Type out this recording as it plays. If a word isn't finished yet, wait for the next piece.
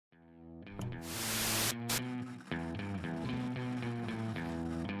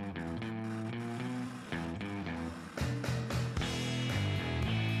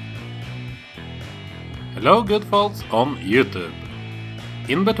Hello good folks on YouTube.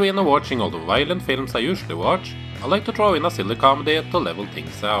 In between watching all the violent films I usually watch, I like to throw in a silly comedy to level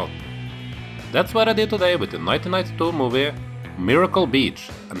things out. That's what I did today with the 1992 movie Miracle Beach,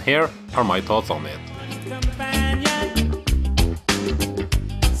 and here are my thoughts on it.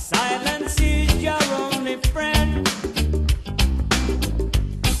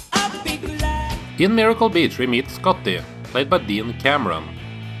 In Miracle Beach we meet Scotty, played by Dean Cameron.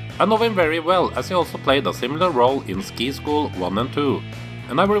 I know him very well as he also played a similar role in Ski School 1 and 2,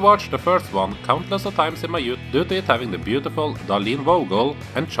 and I rewatched the first one countless of times in my youth due to it having the beautiful Darlene Vogel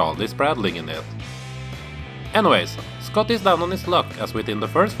and Charlie Spradling in it. Anyways, Scott is down on his luck as within the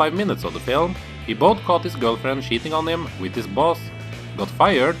first 5 minutes of the film, he both caught his girlfriend cheating on him with his boss, got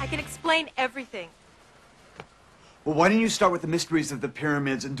fired. I can explain everything. Well, why didn't you start with the mysteries of the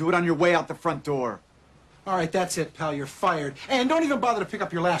pyramids and do it on your way out the front door? Alright, that's it, pal, you're fired. And don't even bother to pick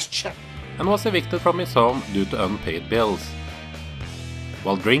up your last check. And was evicted from his home due to unpaid bills.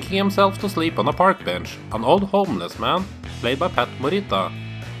 While drinking himself to sleep on a park bench, an old homeless man, played by Pat Morita,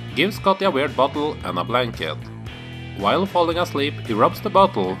 gives Scotty a weird bottle and a blanket. While falling asleep, he rubs the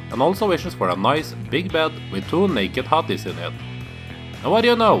bottle and also wishes for a nice big bed with 2 naked hotties in it. And what do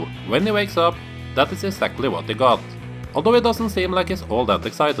you know, when he wakes up, that is exactly what he got, although it doesn't seem like he's all that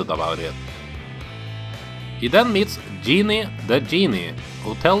excited about it. He then meets Jeannie the Genie,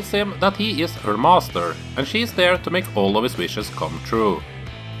 who tells him that he is her master, and she's there to make all of his wishes come true.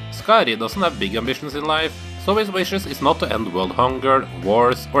 Scotty doesn't have big ambitions in life, so his wishes is not to end world hunger,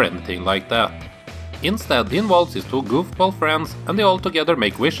 wars or anything like that. Instead, he involves his 2 goofball friends and they all together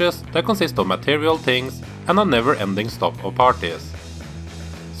make wishes that consist of material things and a never-ending stop of parties.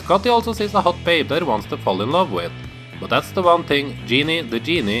 Scotty also sees a hot babe that he wants to fall in love with, but that's the one thing Jeannie the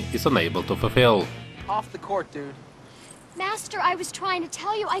Genie is unable to fulfill. Off the court, dude. Master, I was trying to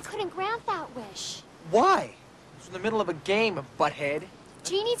tell you I couldn't grant that wish. Why? It's in the middle of a game, butthead.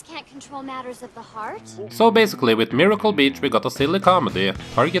 Genies can't control matters of the heart. So basically with Miracle Beach we got a silly comedy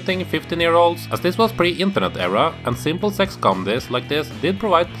targeting 15-year-olds, as this was pre-internet era and simple sex comedies like this did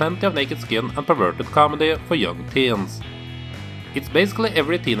provide plenty of naked skin and perverted comedy for young teens. It's basically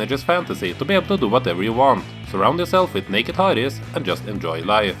every teenager's fantasy to be able to do whatever you want, surround yourself with naked hotties and just enjoy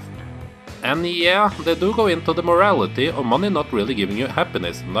life. And yeah, they do go into the morality of money not really giving you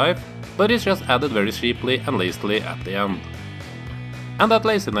happiness in life, but it's just added very cheaply and lazily at the end. And that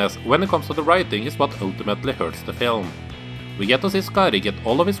laziness, when it comes to the writing, is what ultimately hurts the film. We get to see Scotty get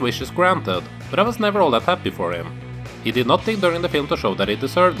all of his wishes granted, but I was never all that happy for him. He did nothing during the film to show that he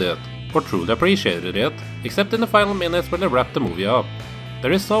deserved it, or truly appreciated it, except in the final minutes when they wrapped the movie up.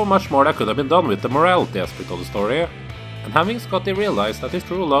 There is so much more that could have been done with the morality aspect of the story, and having Scotty realize that his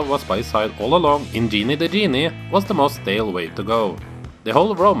true love was by his side all along in Jeannie the Genie was the most stale way to go. The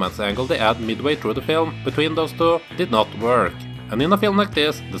whole romance angle they add midway through the film between those two did not work, and in a film like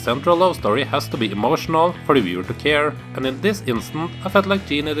this, the central love story has to be emotional for the viewer to care, and in this instant I felt like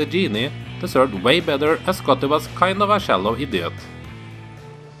Jeannie the Genie deserved way better as Scotty was kind of a shallow idiot.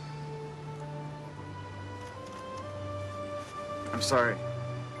 I'm sorry.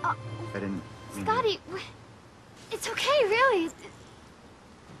 I didn't mean to. Scotty, it's okay, really.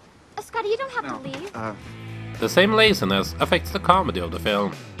 Scotty, you don't have to leave. The same laziness affects the comedy of the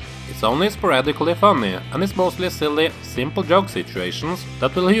film. It's only sporadically funny, and it's mostly silly, simple joke situations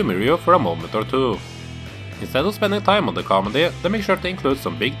that will humor you for a moment or two. Instead of spending time on the comedy, they make sure to include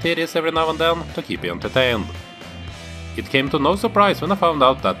some big titties every now and then to keep you entertained. It came to no surprise when I found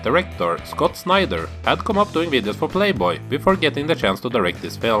out that director Scott Snider had come up doing videos for Playboy before getting the chance to direct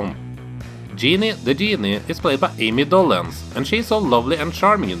this film. Jeannie the Genie is played by Amy Dolenz, and she's so lovely and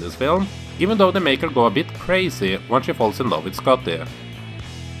charming in this film, even though they make her go a bit crazy once she falls in love with Scotty.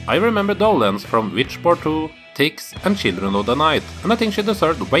 I remember Dolenz from Witchboard 2, Tix and Children of the Night, and I think she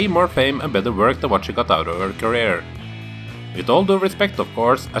deserved way more fame and better work than what she got out of her career. With all due respect of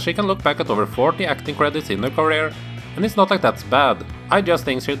course, as she can look back at over 40 acting credits in her career, and it's not like that's bad, I just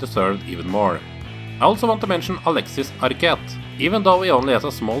think she deserved even more. I also want to mention Alexis Arquette, even though he only has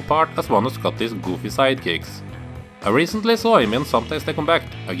a small part as one of Scotty's goofy sidekicks. I recently saw him in Sometimes They Come Back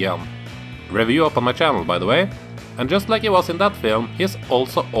again. Review up on my channel by the way, and just like he was in that film, he is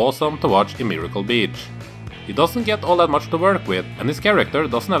also awesome to watch in Miracle Beach. He doesn't get all that much to work with, and his character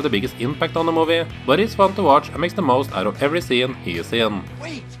doesn't have the biggest impact on the movie, but it's fun to watch and makes the most out of every scene he is in.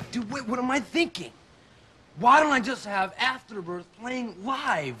 Wait, dude, wait, what am I thinking? Why don't I just have Afterbirth playing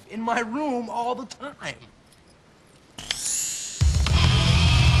live in my room all the time?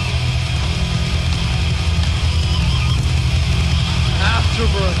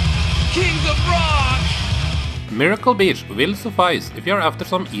 Afterbirth, Kings of Rock! Miracle Beach will suffice if you're after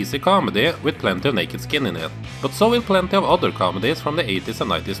some easy comedy with plenty of naked skin in it, but so will plenty of other comedies from the 80s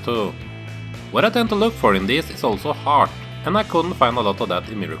and 90s too. What I tend to look for in these is also heart, and I couldn't find a lot of that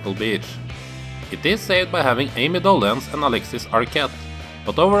in Miracle Beach. It is saved by having Amy Dolenz and Alexis Arquette,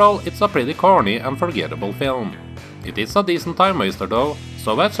 but overall it's a pretty corny and forgettable film. It is a decent time waster though,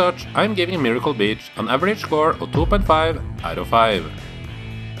 so as such I'm giving Miracle Beach an average score of 2.5 out of 5.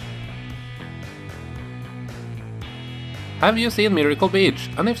 Have you seen Miracle Beach,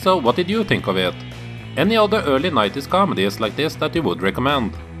 and if so, what did you think of it? Any other early 90s comedies like this that you would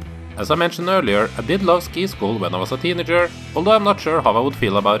recommend? As I mentioned earlier, I did love Ski School when I was a teenager, although I'm not sure how I would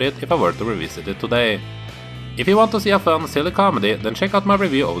feel about it if I were to revisit it today. If you want to see a fun, silly comedy, then check out my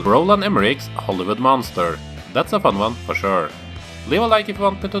review of Roland Emmerich's Hollywood Monster. That's a fun one for sure. Leave a like if you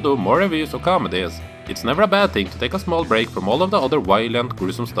want me to do more reviews of comedies. It's never a bad thing to take a small break from all of the other violent,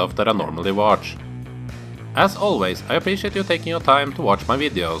 gruesome stuff that I normally watch. As always, I appreciate you taking your time to watch my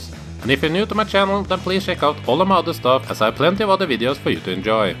videos, and if you're new to my channel, then please check out all of my other stuff as I have plenty of other videos for you to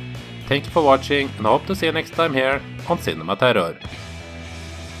enjoy. Thank you for watching, and I hope to see you next time here on CinemaTerror.